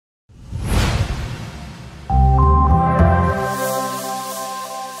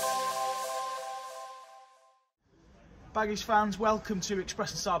Baggish fans, welcome to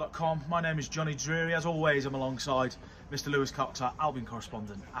expressandstyle.com. My name is Jonny Drury. As always, I'm alongside Mr. Lewis Cox, our Albion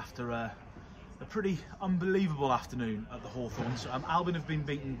correspondent, after a pretty unbelievable afternoon at the Hawthorns. Albion have been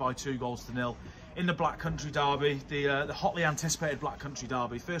beaten by 2-0 in the Black Country Derby, the hotly anticipated Black Country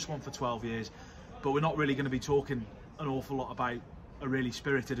Derby, first one for 12 years. But we're not really going to be talking an awful lot about a really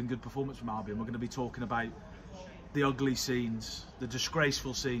spirited and good performance from Albion. We're going to be talking about the ugly scenes, the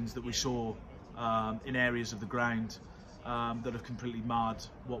disgraceful scenes that we saw in areas of the ground that have completely marred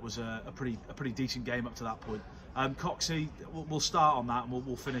what was a pretty decent game up to that point. Coxie, we'll start on that and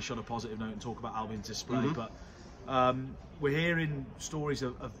we'll finish on a positive note and talk about Albion's display. But we're hearing stories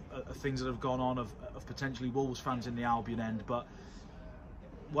of things that have gone on of potentially Wolves fans in the Albion end. But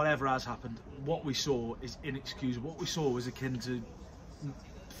whatever has happened, what we saw is inexcusable. What we saw was akin to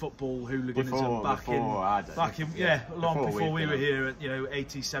football hooliganism long before we were here at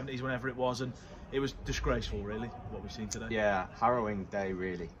 80s, 70s, whenever it was, and it was disgraceful, really, what we've seen today. Yeah, harrowing day,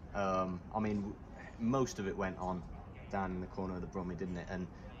 really. I mean, most of it went on down in the corner of the Brom, didn't it? And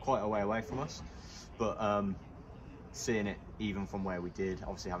quite a way away from us. But seeing it even from where we did,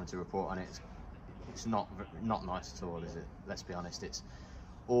 obviously having to report on it, it's not nice at all, is it? Let's be honest, it's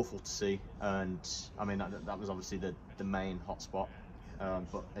awful to see. And I mean, that was obviously the main hotspot.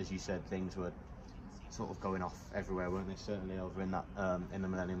 But as you said, things were sort of going off everywhere, weren't they? Certainly over in that in the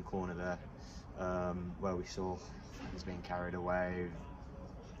Millennium Corner there, where we saw fans being carried away,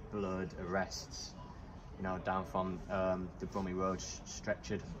 blood, arrests. Down from the Brummy Road,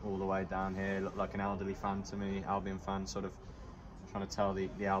 stretchered all the way down here. Looked like an elderly fan to me, Albion fan, sort of trying to tell the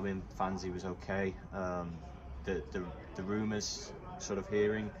Albion fans he was okay. The rumours, sort of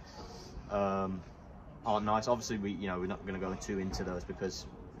hearing, aren't nice. Obviously, we're not going to go too into those because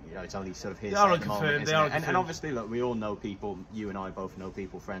it's only sort of hearsay at the moment, and obviously, look, we all know people. You and I both know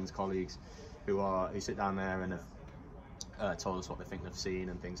people, friends, colleagues, who sit down there and have told us what they think they've seen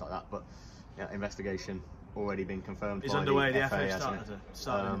and things like that. But investigation already been confirmed. It's underway. The FA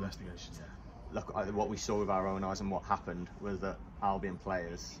started an investigation. Yeah. Look, what we saw with our own eyes and what happened was that Albion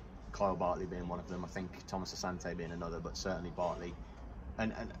players, Kyle Bartley being one of them, I think Thomas Asante being another, but certainly Bartley,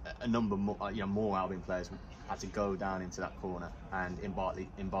 and a number more, more Albion players had to go down into that corner and, in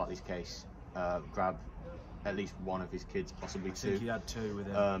Bartley's case, grab at least one of his kids, possibly two. I think he had two with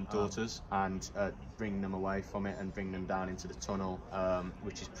him. Daughters, and bring them away from it and bring them down into the tunnel,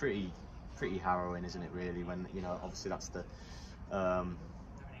 which is pretty harrowing, isn't it? Really, when obviously that's the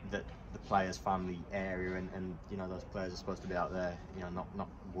players' family area, and those players are supposed to be out there, not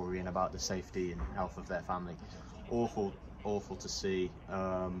worrying about the safety and health of their family. Awful to see.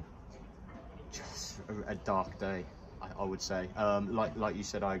 Just a dark day, I would say. Like you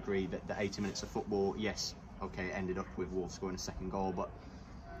said, I agree that the 80 minutes of football, yes, okay, it ended up with Wolves scoring a second goal,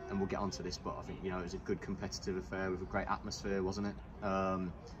 and we'll get onto this, but I think it was a good competitive affair with a great atmosphere, wasn't it?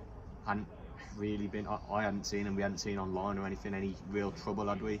 Hadn't really been, I hadn't seen, and we hadn't seen online or anything, any real trouble,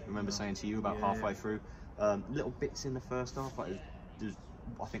 had we? I remember saying to you about halfway through, little bits in the first half, I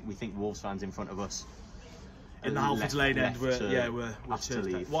think we think Wolves fans in front of us in the Halfords Lane end were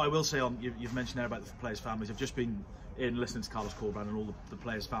turfed. What I will say on, you've mentioned there about the players' families, I've just been in listening to Carlos Corberán, and all the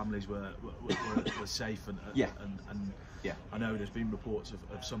players' families were safe, and I know there's been reports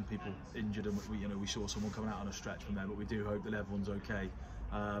of some people injured, and we saw someone coming out on a stretch from there, but we do hope that everyone's okay.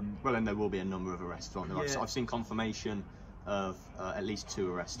 Well, and there will be a number of arrests, won't there? I've seen confirmation of at least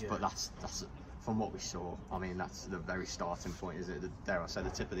 2 arrests, but that's from what we saw. I mean, that's the very starting point, is it? Dare I say, the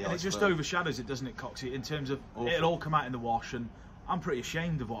tip of the iceberg. It just overshadows it, doesn't it, Coxie? In terms of it'll all come out in the wash, and I'm pretty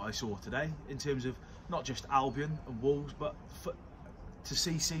ashamed of what I saw today. In terms of not just Albion and Wolves, but to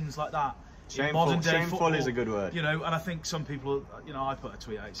see scenes like that. Shameful is a good word. And I think some people, I put a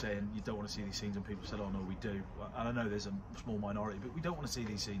tweet out saying you don't want to see these scenes, and people said, oh no, we do. And I know there's a small minority, but we don't want to see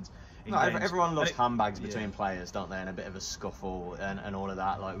these scenes in games. Everyone loves handbags between players, don't they, and a bit of a scuffle and all of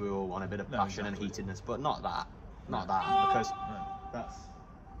that. Like, we all want a bit of passion and heatedness, but not that, because that's,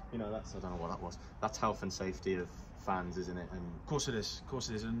 I don't know what that was. That's health and safety of fans, isn't it? And of course it is.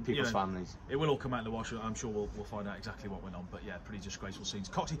 And people's families. It will all come out in the wash. I'm sure we'll find out exactly what went on. But yeah, pretty disgraceful scenes.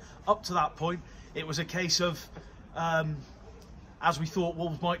 Coxie, up to that point, it was a case of, as we thought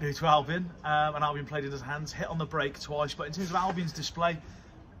Wolves might do to Albion, and Albion played in his hands, hit on the break twice. But in terms of Albion's display,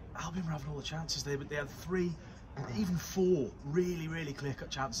 Albion were having all the chances there, but they had 3, even 4 really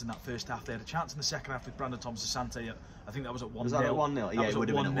clear-cut chances in that first half. They had a chance in the second half with Brandon Thomas-Asante. I think that was at 1-0. Was that at 1-0? Yeah, it would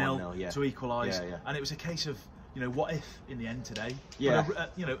have been at 1-0. Yeah. To equalise. Yeah. And it was a case of, what if in the end today? Yeah.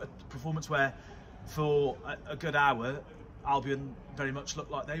 But a performance where for a good hour, Albion very much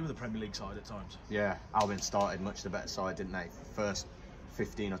looked like they were the Premier League side at times. Yeah, Albion started much the better side, didn't they? First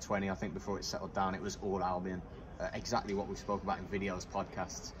 15 or 20, I think, before it settled down, it was all Albion. exactly what we spoke about in videos,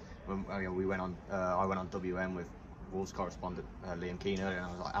 podcasts. When we went on, I went on WM with Wolves correspondent Liam Keane earlier, and I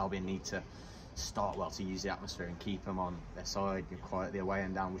was like, Albion need to start well to use the atmosphere and keep them on their side and quiet the away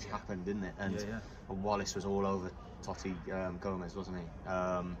end down, which happened, didn't it? And Wallace was all over Totti Gomez, wasn't he?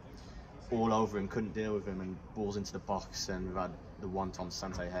 All over him, couldn't deal with him, and balls into the box. And we've had the one Tom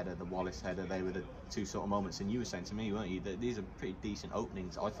Sante header, the Wallace header. They were the two sort of moments. And you were saying to me, weren't you, that these are pretty decent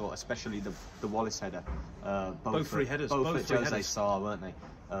openings. I thought, especially the Wallace header. Both three headers. Both Jose Sarr, weren't they?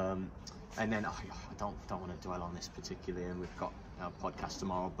 And then I don't want to dwell on this particularly, and we've got our podcast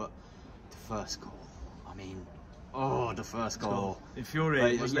tomorrow. But the first goal, I mean, the first goal,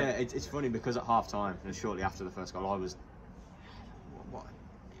 infuriating. Wasn't it? It's funny because at half time and shortly after the first goal, I was,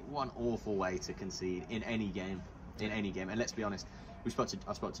 what an awful way to concede in any game. And let's be honest, I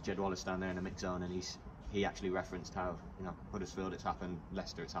spoke to Jed Wallace down there in the mix zone, and he actually referenced how, Huddersfield it's happened,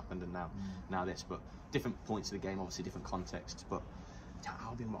 Leicester it's happened, and now this. But different points of the game, obviously different contexts. But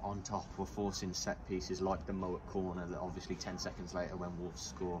Albion were on top, were forcing set pieces like the Moet corner that obviously 10 seconds later when Wolves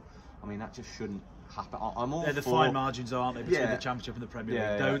score. I mean, that just shouldn't happen. I'm all they're the fine margins, aren't they, between the Championship and the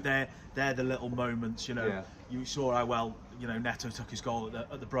Premier League? They're the little moments, You saw how well, Neto took his goal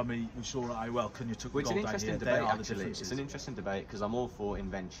at the Brom. We saw how well Cunha took the goal down here. It's an interesting debate because I'm all for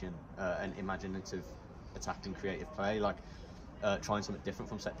invention and imaginative attacking creative play, like trying something different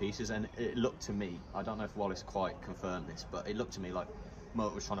from set pieces. And it looked to me, I don't know if Wallace quite confirmed this, but it looked to me like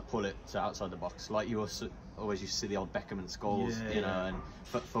Moat was trying to pull it to outside the box, like you always used to see the old Beckham and Scholes, and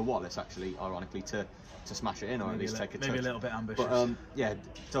for Wallace actually, ironically, to smash it in, or maybe at least take a touch. Maybe a little bit ambitious. But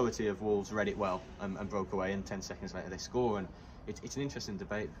Doherty of Wolves read it well and broke away, and 10 seconds later they score. And it's an interesting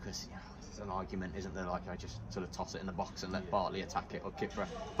debate because there's an argument, isn't there? Like, I just sort of toss it in the box and let Bartley attack it or Kipra.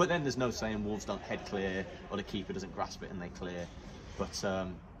 But then there's no saying Wolves don't head clear or the keeper doesn't grasp it and they clear. But to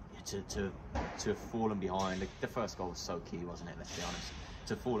have fallen behind, the first goal was so key, wasn't it? Let's be honest.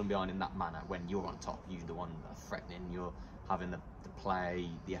 To have fallen behind in that manner when you're on top, you're the one threatening, you're having the play,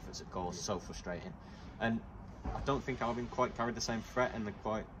 the efforts at goal, so frustrating. And I don't think Albion quite carried the same threat and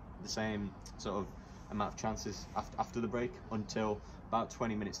quite the same sort of amount of chances after the break until about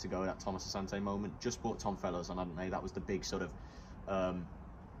 20 minutes to go. That Thomas Asante moment just brought Tom Fellows on, hadn't they? That was the big sort of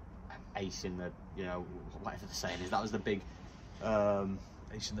ace in the, whatever the saying is. That was the big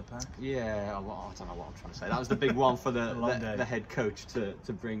ace in the pack. Yeah, I don't know what I'm trying to say. That was the big one for the head coach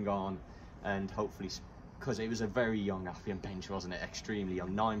to bring on, and hopefully, because it was a very young Albion bench, wasn't it? Extremely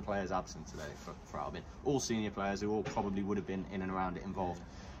young. 9 players absent today for Albion. All senior players who all probably would have been in and around it involved.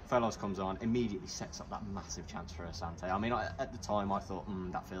 Fellows comes on, immediately sets up that massive chance for Asante. I mean, at the time I thought,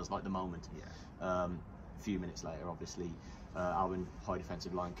 that feels like the moment. A few minutes later, obviously, Albion high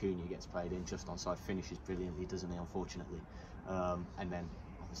defensive line Cunha gets played in just onside, finishes brilliantly, doesn't he? Unfortunately, and then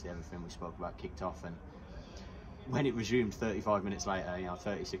obviously everything we spoke about kicked off, and when it resumed 35 minutes later,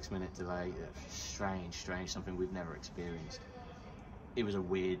 36-minute delay, strange, something we've never experienced. It was a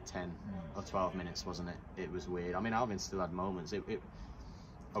weird 10 or 12 minutes, wasn't it? It was weird. I mean, Albion still had moments.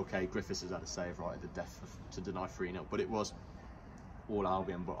 Okay, Griffiths has had a save right at the death to deny 3-0, but it was all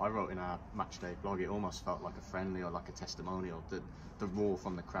Albion. But I wrote in our matchday blog, it almost felt like a friendly or like a testimonial. The roar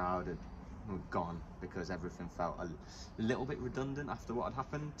from the crowd had gone because everything felt a little bit redundant after what had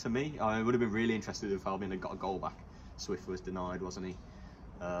happened to me. I would have been really interested if Albion had got a goal back. Swift was denied, wasn't he?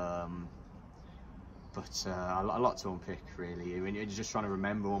 But a lot to unpick, really. I mean, you're just trying to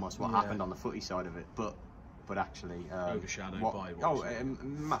remember almost what happened on the footy side of it, but actually overshadowed by what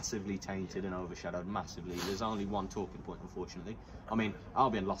massively tainted and overshadowed massively. There's only one talking point, unfortunately. I mean,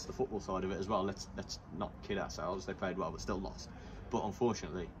 Albion lost the football side of it as well. Let's not kid ourselves. They played well, but still lost. But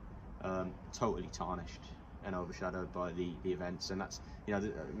unfortunately, totally tarnished and overshadowed by the events. And that's, we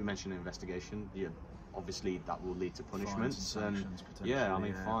mentioned the investigation. Obviously that will lead to punishments, and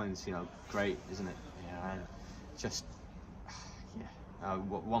fines. Great, isn't it? Just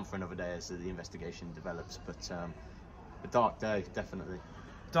one for another day as the investigation develops. But a dark day, definitely.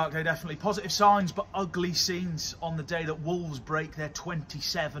 Dark day, definitely. Positive signs, but ugly scenes on the day that Wolves break their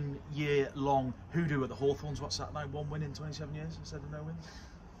 27-year-long hoodoo at the Hawthorns. What's that now? 1 win in 27 years instead of no wins.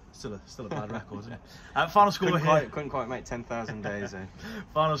 Still a bad record, isn't it? Final score couldn't quite make 10,000 days.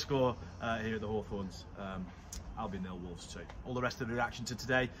 Final score here at the Hawthorns. Albion 0, Wolves 2. All the rest of the reaction to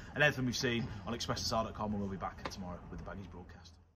today and everything we've seen on expressthesar.com, and we'll be back tomorrow with the Baggies broadcast.